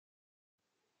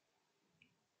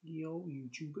Yo,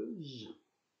 YouTubers.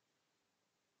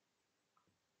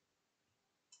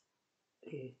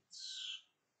 It's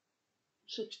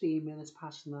 16 minutes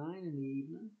past 9 in the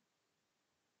evening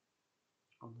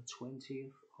on the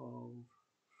 20th of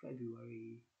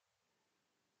February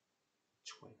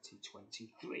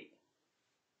 2023.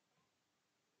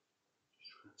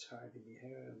 Just trying to tidy my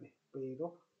hair and my beard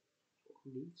up.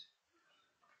 Neat.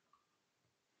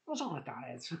 I was on a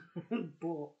diet,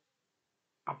 but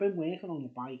I've been working on a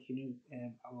bike, an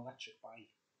electric bike.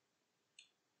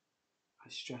 I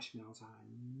stressed me out, I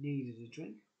needed a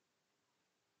drink.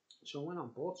 So I went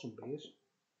and bought some beers.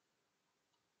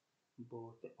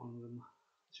 Bought one of them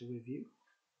to review.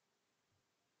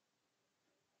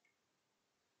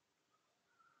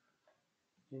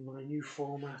 In my new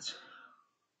format,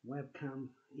 webcam,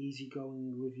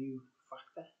 easygoing review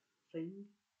factor thing.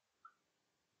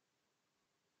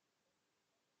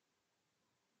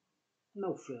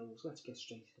 No frills, let's get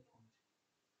straight to the point.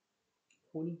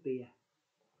 Honey beer.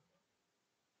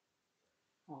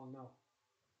 Oh no,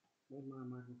 where's my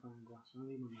magnifying glass? I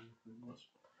need my magnifying glass.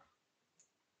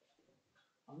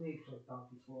 I need to put it down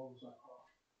before I was like, oh,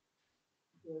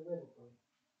 yeah, where's it going?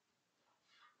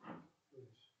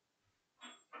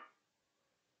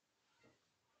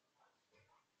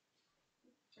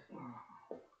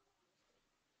 Oh,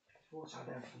 thought I had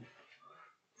everything.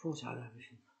 Thought I had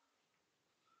everything.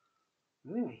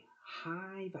 Anyway,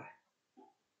 Hiver,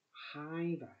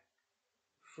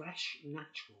 fresh,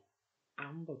 natural,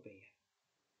 amber beer.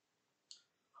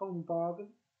 Home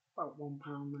bargain, about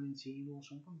 £1.19 or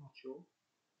something, not sure.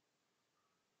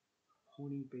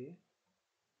 Honey beer.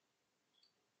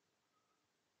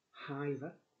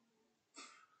 Hiver.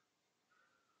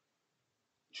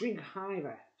 Drink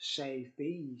Hiver, save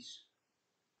bees.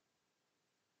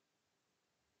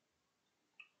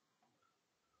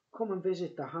 Come and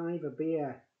visit the Hiver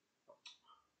beer.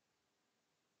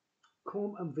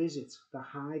 Come and visit the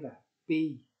Hiver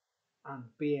bee and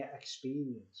beer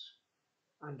experience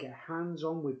and get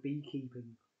hands-on with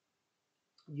beekeeping.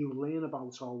 You'll learn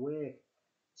about our work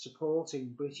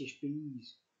supporting British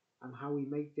bees and how we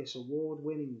make this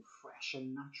award-winning fresh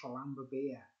and natural amber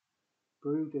beer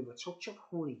brewed with a touch of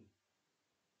honey.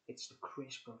 It's the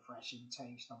crisp, refreshing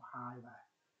taste of Hiver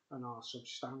and our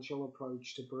substantial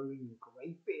approach to brewing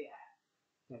great beer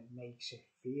that makes it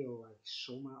feel like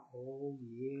summer all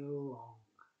year long.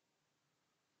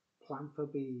 Plant for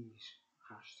bees,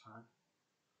 hashtag.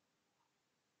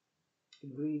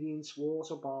 Ingredients: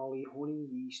 water, barley, honey,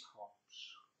 yeast,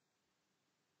 hops.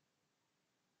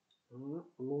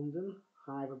 London,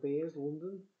 Hiver Beers,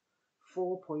 London,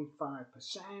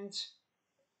 4.5%.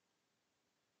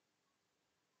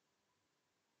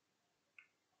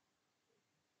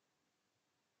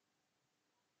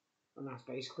 And that's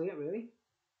basically it, really.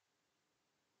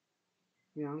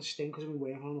 My hands stink because I've been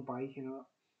working on a bike,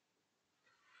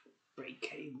 break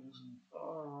cables and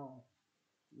oh,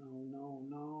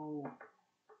 no.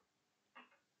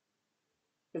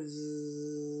 Let's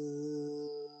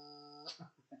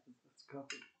go.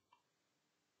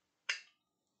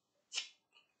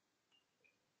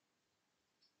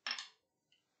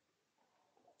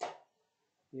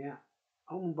 Yeah,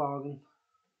 home bargain.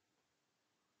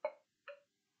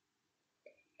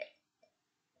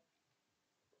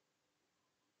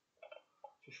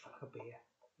 Just for a beer,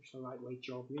 just a lightweight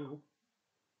job,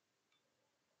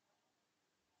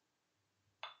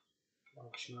 Oh,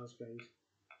 it smells great.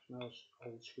 It smells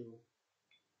old school.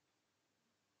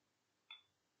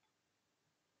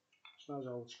 It smells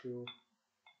old school.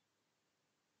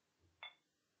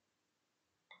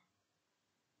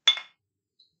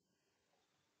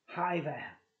 Hiver.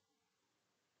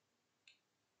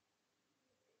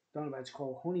 Don't know if it's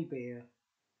called honey beer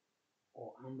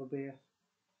or amber beer.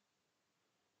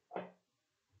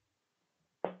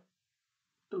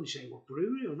 Don't say what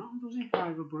brewery or nothing, does it?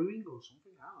 Hiver Brewing or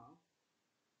something, I don't know.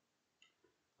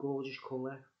 Gorgeous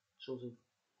colour, sort of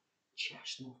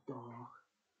chestnut dark.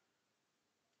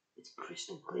 It's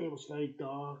crystal clear, but it's very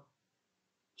dark.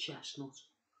 Chestnut.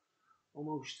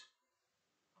 Almost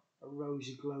a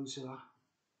rosy glow to that.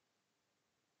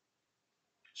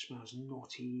 It smells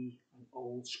nutty and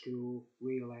old school,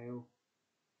 real ale.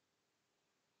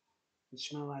 It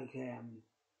smells like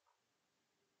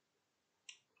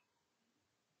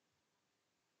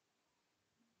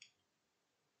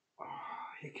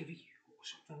hickory or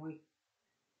something like.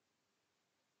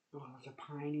 Got like a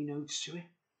piney notes to it.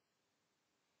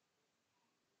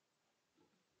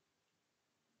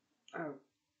 Oh,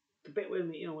 the bit when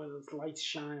when the lights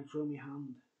shine through my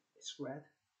hand, it's red.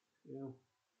 When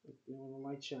the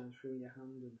light shines through your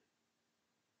hand and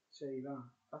say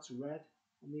that's red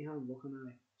on my hand looking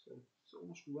at it. So it's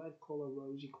almost red colour,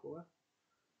 rosy colour.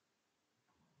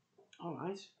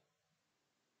 Alright.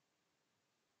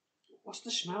 What's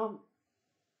the smell?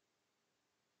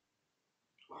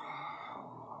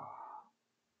 Oh,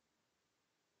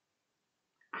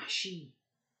 ashy.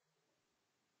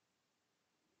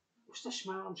 What's the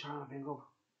smell I'm trying to think of?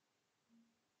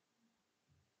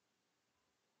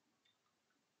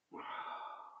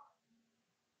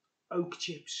 Oak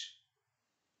chips.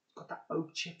 It's got that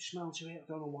oak chip smell to it,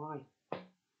 I don't know why.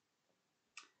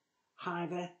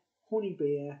 Hiver, honey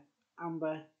beer,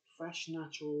 amber, fresh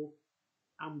natural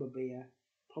amber beer,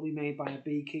 probably made by a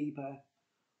beekeeper.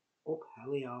 Up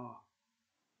hell yeah.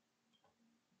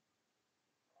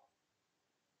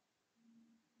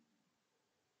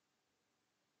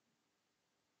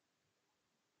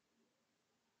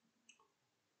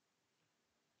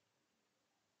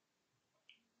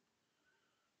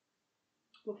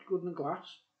 Looks good in the glass.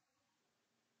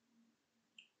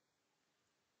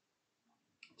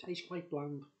 Tastes quite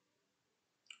bland,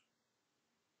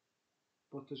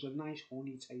 but there's a nice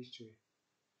honey taste to it.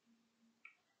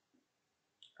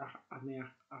 And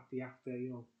at the after,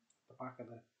 the back of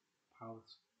the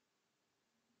palate.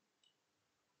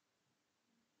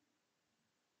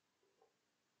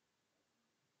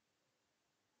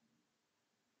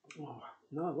 Oh,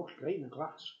 no, it looks great in the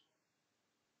glass.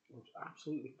 Looks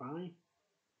absolutely fine.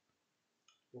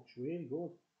 Looks really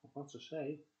good. I've got to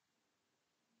say,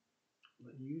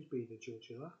 let you be the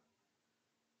judge of that.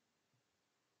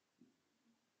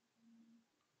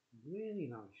 Really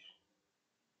nice.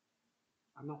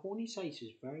 And the honey taste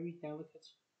is very delicate.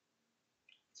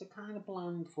 It's a kind of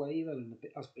bland flavour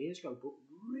as beers go, but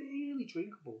really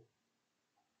drinkable.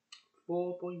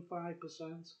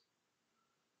 4.5%.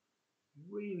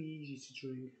 Really easy to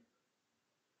drink.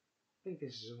 I think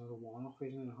this is another one-off,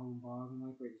 isn't it? A home bargain,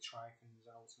 like where you try things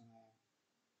out and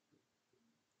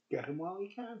get them while you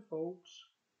can, folks.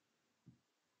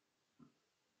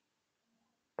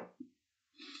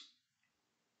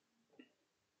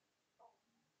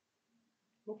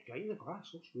 Looks great in the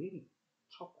glass. Looks really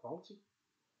top quality.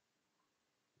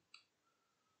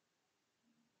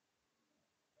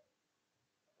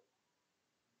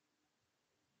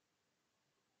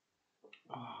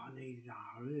 Oh, I needed that.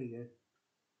 I really did.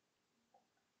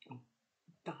 I'm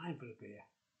dying for a beer.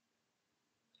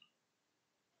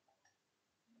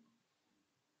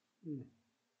 Mm.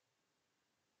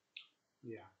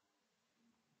 Yeah.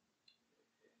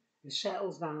 It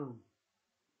settles down,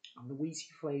 and the wheaty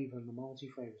flavour and the malty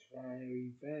flavour is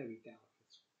very, very delicate.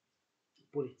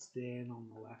 But it's there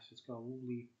nonetheless. It's got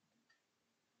lovely.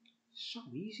 It's so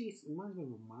easy. It reminds me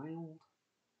of a mild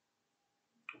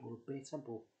or a bitter,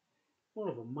 but more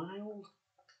of a mild.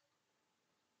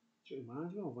 It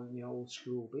reminds me of like the old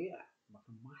school beer. Like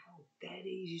a mild, dead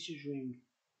easy to drink.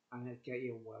 And it'd get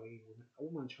you well even. I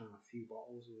wouldn't mind trying a few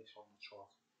bottles of this on the trot.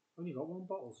 I've only got one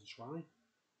bottle to try.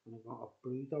 And I've got a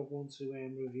Brewdog one to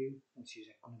review, which is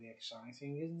going to be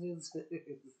exciting, isn't it?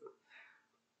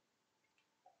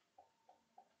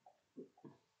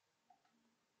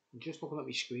 I'm just looking at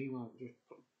my screen while I'm just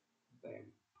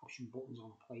pushing buttons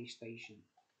on a PlayStation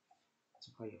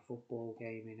to play a football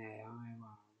game in AI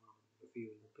while I'm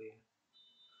reviewing the beer.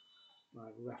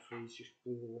 Right, the referee's just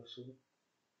blew the whistle.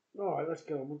 Alright, let's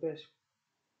go on with this.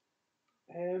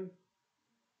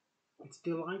 It's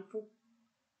delightful.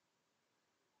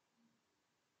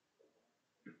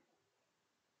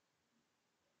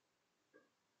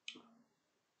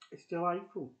 It's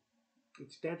delightful.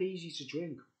 It's dead easy to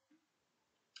drink.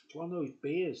 It's one of those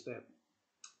beers that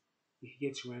you can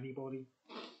give to anybody,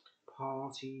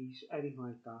 parties, anything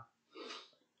like that.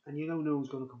 And you know no one's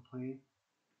going to complain.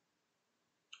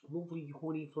 Lovely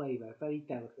honey flavour, very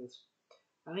delicate.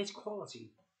 And it's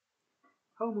quality.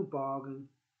 Home and bargain.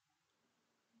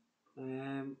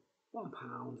 £1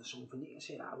 or something. You can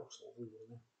say that looks lovely,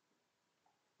 doesn't it?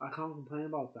 I can't complain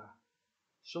about that.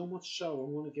 So much so,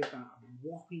 I'm going to give that a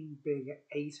whopping big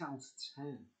 8 out of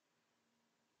 10.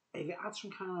 If it had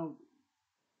some kind of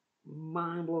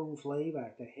mind-blowing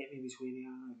flavour that hit me between the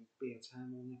eyes, it'd be a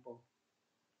 10, wouldn't it? But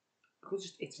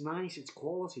because it's nice, it's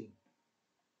quality,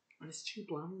 and it's too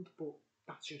bland, but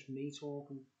that's just me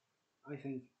talking. I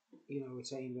think,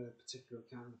 it's aimed at a particular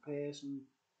kind of person,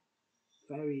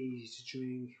 very easy to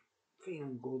drink,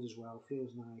 feeling good as well,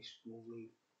 feels nice,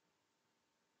 lovely.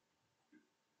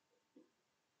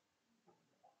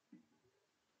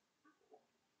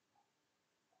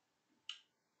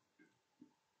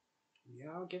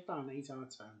 Yeah, I'll give that an 8 out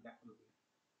of 10, definitely.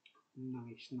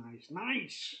 Nice, nice,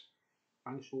 nice!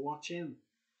 Thanks for watching.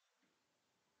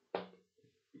 I'll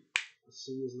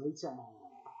see you later.